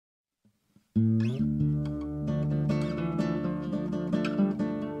The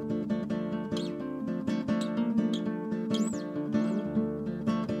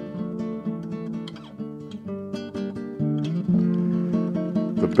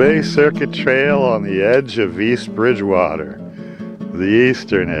Bay Circuit Trail on the edge of East Bridgewater, the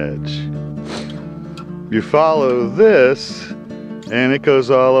eastern edge. You follow this and it goes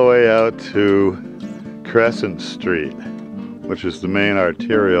all the way out to Crescent Street, which is the main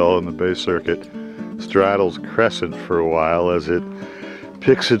arterial, and the Bay Circuit straddles Crescent for a while as it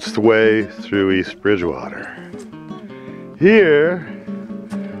picks its way through East Bridgewater. Here,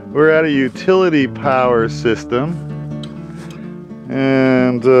 we're at a utility power system,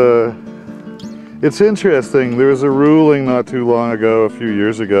 and it's interesting. There was a ruling not too long ago, a few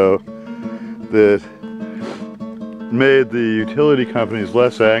years ago, that made the utility companies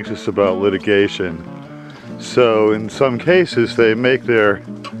less anxious about litigation. So in some cases, they make their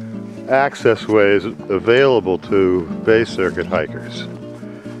access ways available to Bay Circuit hikers.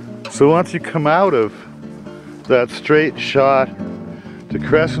 So once you come out of that straight shot to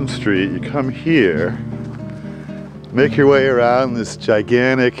Crescent Street, you come here, make your way around this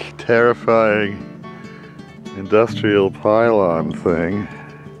gigantic, terrifying industrial pylon thing.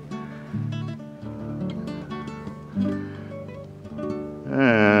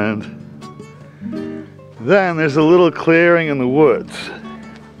 And then there's a little clearing in the woods.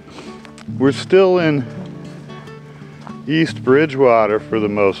 We're still in East Bridgewater for the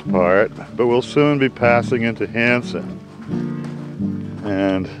most part, but we'll soon be passing into Hanson.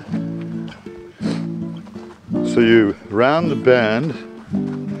 And so you round the bend,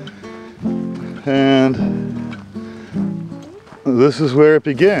 and this is where it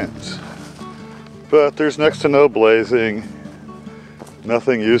begins. But there's next to no blazing,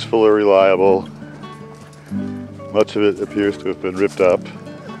 nothing useful or reliable. Much of it appears to have been ripped up.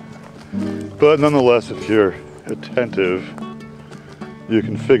 But nonetheless, if you're attentive, you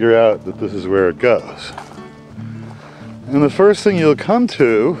can figure out that this is where it goes. And the first thing you'll come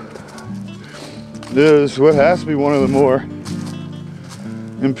to is what has to be one of the more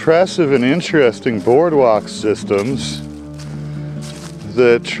impressive and interesting boardwalk systems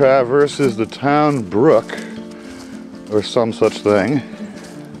that traverses the town brook, or some such thing,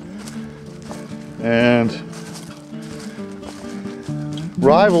 and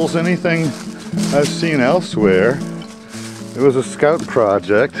rivals anything I've seen elsewhere. It was a scout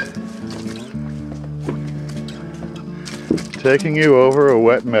project taking you over a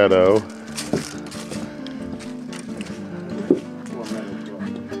wet meadow.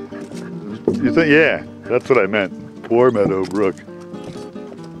 You think, yeah, that's what I meant. Poor Meadow Brook.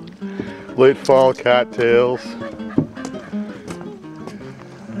 Late fall cattails.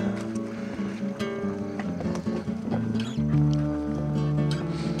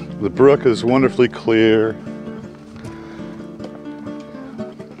 The brook is wonderfully clear.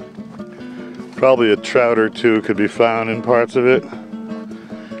 Probably a trout or two could be found in parts of it.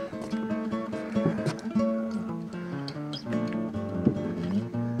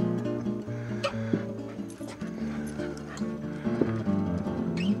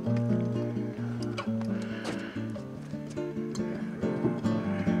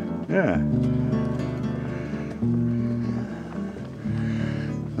 Yeah.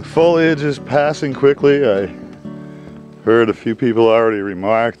 The foliage is passing quickly. I heard a few people already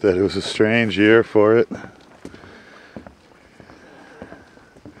remark that it was a strange year for it.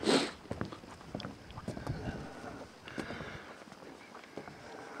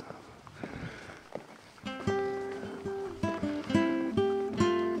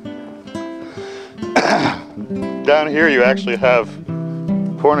 Down here you actually have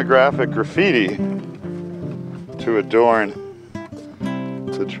pornographic graffiti to adorn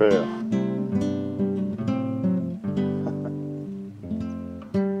the trail.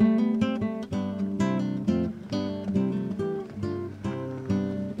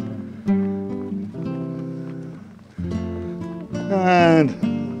 And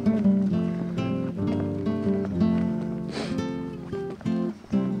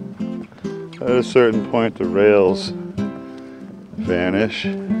at a certain point the rails vanish.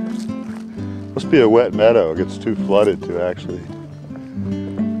 Must be a wet meadow. It gets too flooded to actually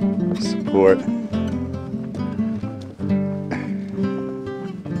support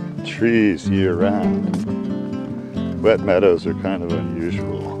trees year round. Wet meadows are kind of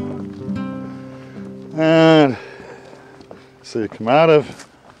unusual. And so you come out of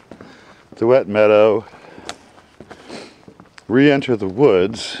the wet meadow, re-enter the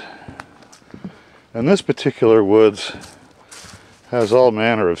woods, and this particular woods has all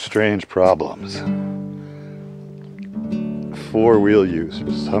manner of strange problems. four-wheel use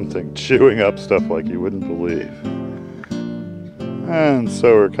or something, chewing up stuff like you wouldn't believe. And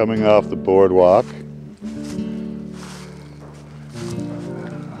so we're coming off the boardwalk.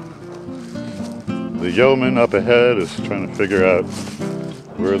 The yeoman up ahead is trying to figure out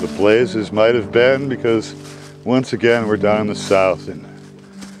where the blazes might have been, because once again we're down in the south and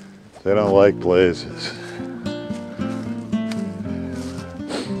they don't like blazes.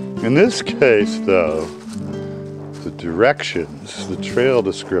 In this case though, the directions, the trail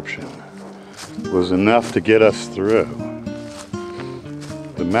description was enough to get us through.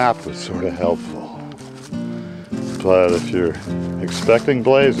 The map was sort of helpful. But if you're expecting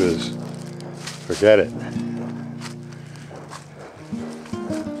blazes, forget it.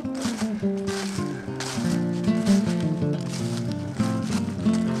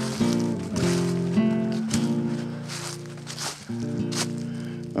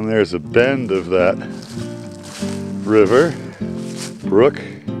 And there's a bend of that river, brook.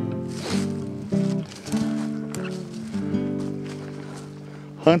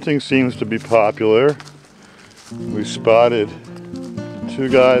 Hunting seems to be popular. We spotted two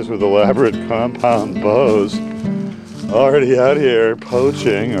guys with elaborate compound bows already out here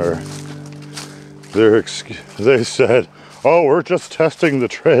poaching, or they said, "Oh, we're just testing the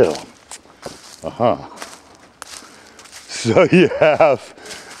trail." So you have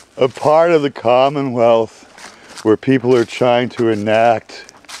a part of the Commonwealth where people are trying to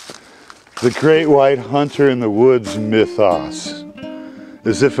enact the great white hunter in the woods mythos,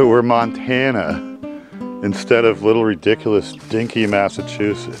 as if it were Montana instead of little ridiculous dinky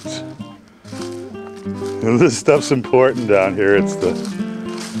Massachusetts. And this stuff's important down here. It's the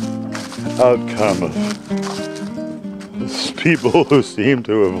outcome of these people who seem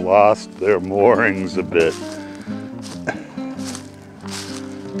to have lost their moorings a bit.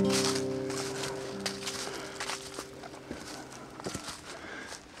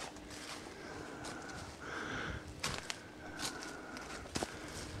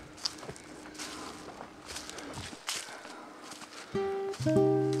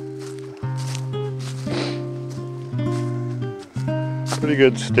 Pretty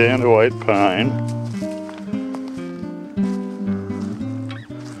good stand of white pine.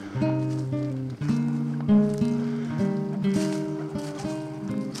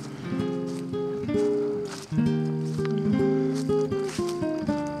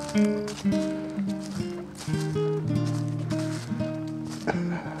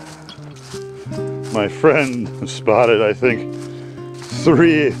 My friend spotted, I think,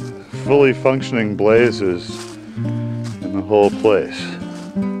 3 fully functioning blazes in the whole place.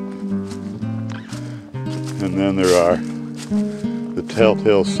 And then there are the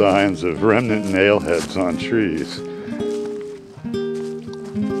telltale signs of remnant nail heads on trees.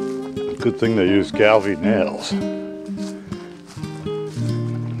 Good thing they use Galvy nails.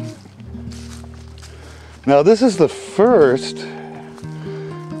 Now this is the first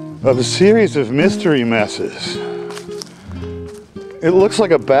of a series of mystery messes. It looks like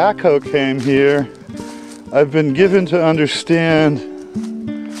a backhoe came here. I've been given to understand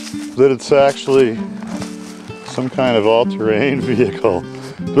that it's actually some kind of all-terrain vehicle.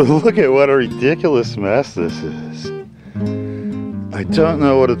 But look at what a ridiculous mess this is. I don't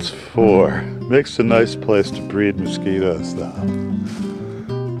know what it's for. Makes a nice place to breed mosquitoes though.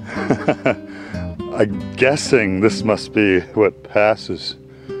 I'm guessing this must be what passes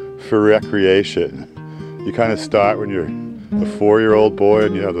for recreation. You kind of start when you're a 4-year-old boy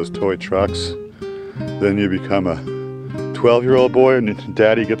and you have those toy trucks. Then you become a 12-year-old boy and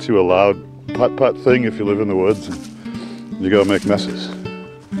daddy gets you a loud putt-putt thing if you live in the woods, and you go make messes.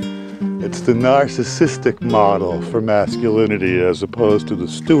 It's the narcissistic model for masculinity as opposed to the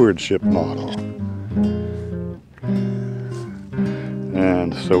stewardship model.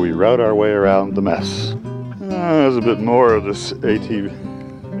 And so we route our way around the mess. There's a bit more of this ATV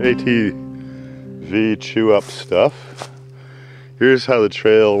chew up stuff. Here's how the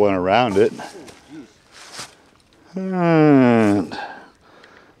trail went around it. And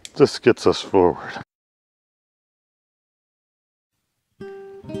this gets us forward. We've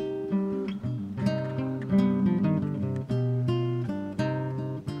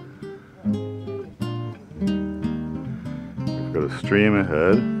got a stream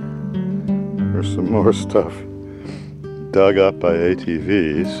ahead. There's some more stuff dug up by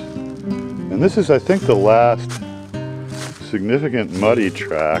ATVs. And this is, I think, the last significant muddy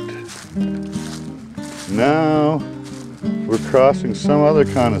tract. Now we're crossing some other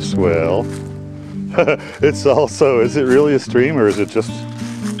kind of swale. It's also, is it really a stream or is it just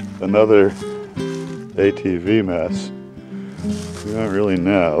another ATV mess? We don't really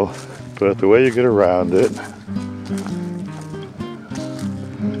know, but the way you get around it,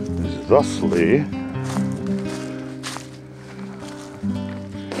 thusly,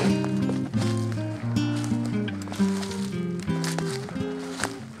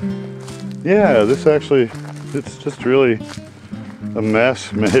 yeah, this actually, it's just really a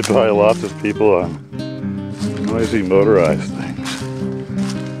mess made by lots of people on noisy motorized things.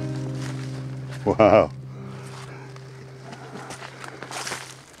 Wow.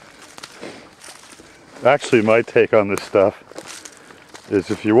 Actually, my take on this stuff is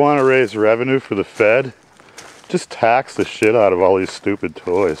if you want to raise revenue for the Fed, just tax the shit out of all these stupid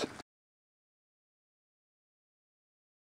toys.